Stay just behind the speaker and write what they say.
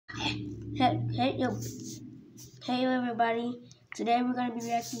Hey everybody. Today we're gonna be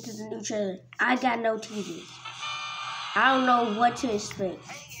reacting to the new trailer. I got no teasers. I don't know what to expect.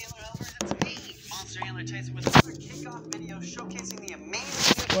 Hey Hailer Helpers, it's me, Monster Hailer Tyson, with another kickoff video showcasing the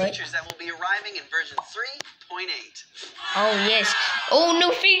amazing new features that will be arriving in version 3.8. Oh yes. Oh,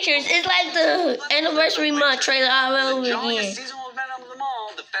 new features. It's like the anniversary month trailer all over The again. jolliest seasonal event of them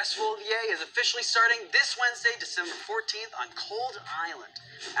all, the Festival of Yay, is officially starting this Wednesday, December 14th on Cold Island.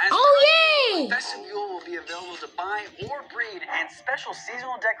 As yay! Vestibule will be available to buy or breed, and special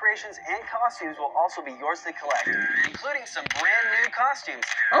seasonal decorations and costumes will also be yours to collect, including some brand new costumes.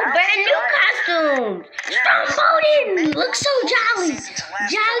 Oh, brand new costumes! Strombone! Looks so jolly!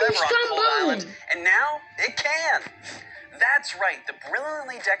 Jolly Strombone! And now, it can! That's right, the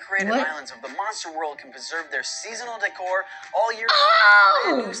brilliantly decorated islands of the Monster World can preserve their seasonal decor all year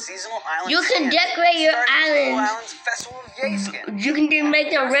long. New seasonal island you can decorate your islands. Festival of Yay skin. You can make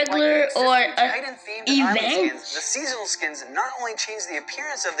them regular or events. The seasonal skins not only change the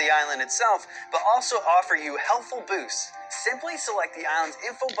appearance of the island itself, but also offer you healthful boosts. Simply select the island's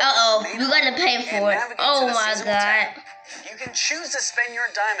info bar. You gotta pay for it. Oh my god. You can choose to spend your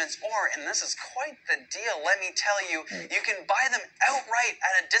diamonds, or, and this is quite the deal, let me tell you, you can buy them outright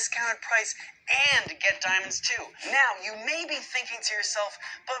at a discounted price and get diamonds too. Now, you may be thinking to yourself,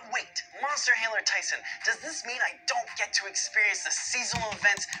 but wait, Monster Hailer Tyson, does this mean I don't get to experience the seasonal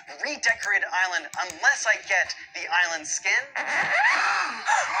events redecorated island unless I get the island skin?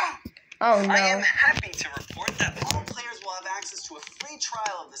 Oh no. I am happy to report that all players will have access to a free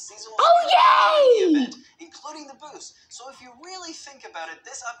trial of the seasonal event, including the boost. So if you really think about it,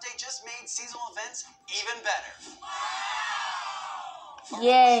 this update just made seasonal events even better.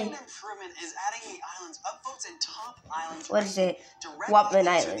 Yay. An improvement is adding the island's upvotes and top islands. What is it? Wobbling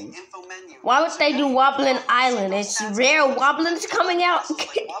Island. Why would they do Wobbling Island? It's rare Wobblins coming out.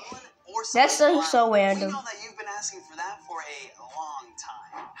 That's so random. We know that you've been asking for that for a long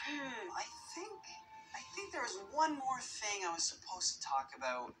time. I think there was one more thing I was supposed to talk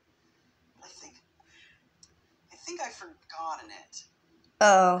about. I think I've forgotten it.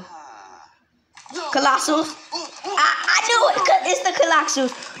 Colossals. I knew it. It's the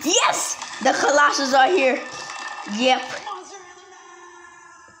Colossals. Yes, the Colossals are here. Yep.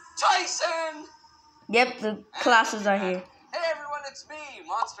 Tyson. Yep, the Colossals are here. Hey everyone, it's me,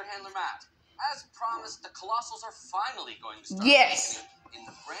 Monster Handler Matt. As promised, the Colossals are finally going to start in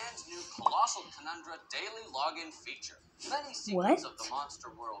the brand new Colossal Conundra daily login feature. Many secrets of the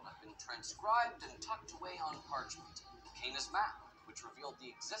Monster World have been transcribed and tucked away on parchment. Canis Map, which revealed the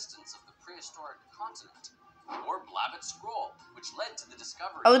existence of the prehistoric continent, or Blabbit Scroll, which led to the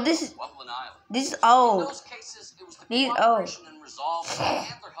discovery of Wobbling Island. This is old. In those cases, it was the cooperation and resolve of the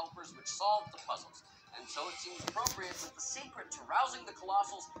Handler Helpers which solved the puzzles. And so it seems appropriate that the secret to rousing the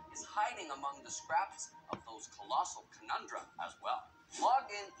Colossals is hiding among the scraps of those Colossal Conundra as well.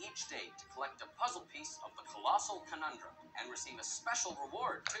 Log in each day to collect a puzzle piece of the Colossal Conundrum and receive a special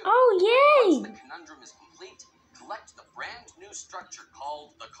reward too. Oh, yay! Once the conundrum is complete, collect the brand new structure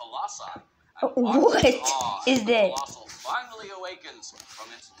called the Colossi. What is that? Colossal finally awakens from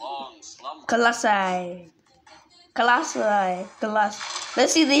its long slumber. Colossi.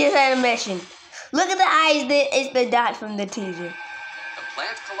 Let's see the animation. Look at the eyes. It's the dot from the teaser. The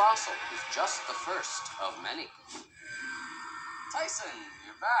plant Colossal is just the first of many. Tyson,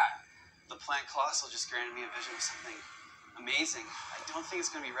 you're back. The plant Colossal just granted me a vision of something amazing. I don't think it's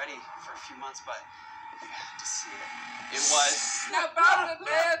going to be ready for a few months, but you have to see it. It was... Snap out of it,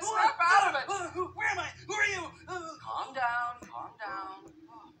 man! Snap out of it! Where am I? Who are you? Calm down, calm down.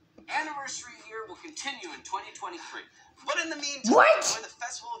 Anniversary year will continue in 2023. But in the meantime, when the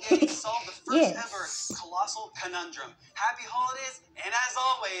Festival of Yay solved the first ever Colossal Conundrum. Happy holidays, and as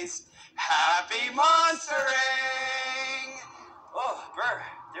always, happy monstering! Oh, Burr,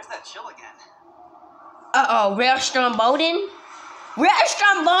 there's that chill again. Rare Strombone? Rare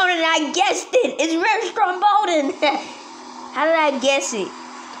Strombone, I guessed it! It's Rare Strombone! How did I guess it?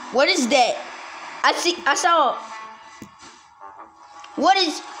 What is that? I saw... What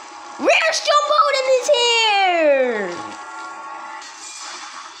is... Rare Strombone is here!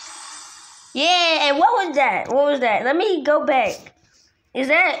 Yeah, and what was that? What was that? Let me go back. Is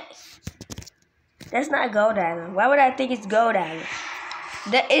that... That's not Gold Island. Why would I think it's Gold Island?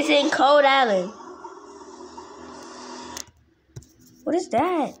 It's in Cold Island. What is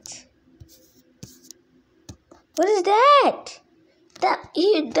that? What is that? That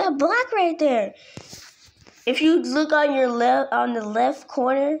block right there. If you look on your on the left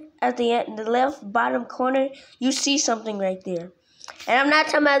corner, at the end, the left bottom corner, you see something right there. And I'm not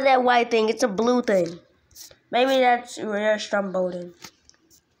talking about that white thing. It's a blue thing. Maybe that's Rare Strombone.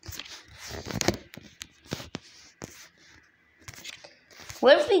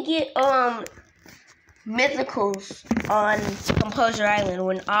 What if we get mythicals on Composer Island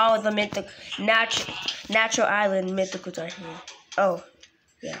when all the natural island mythicals are here? Oh,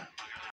 yeah.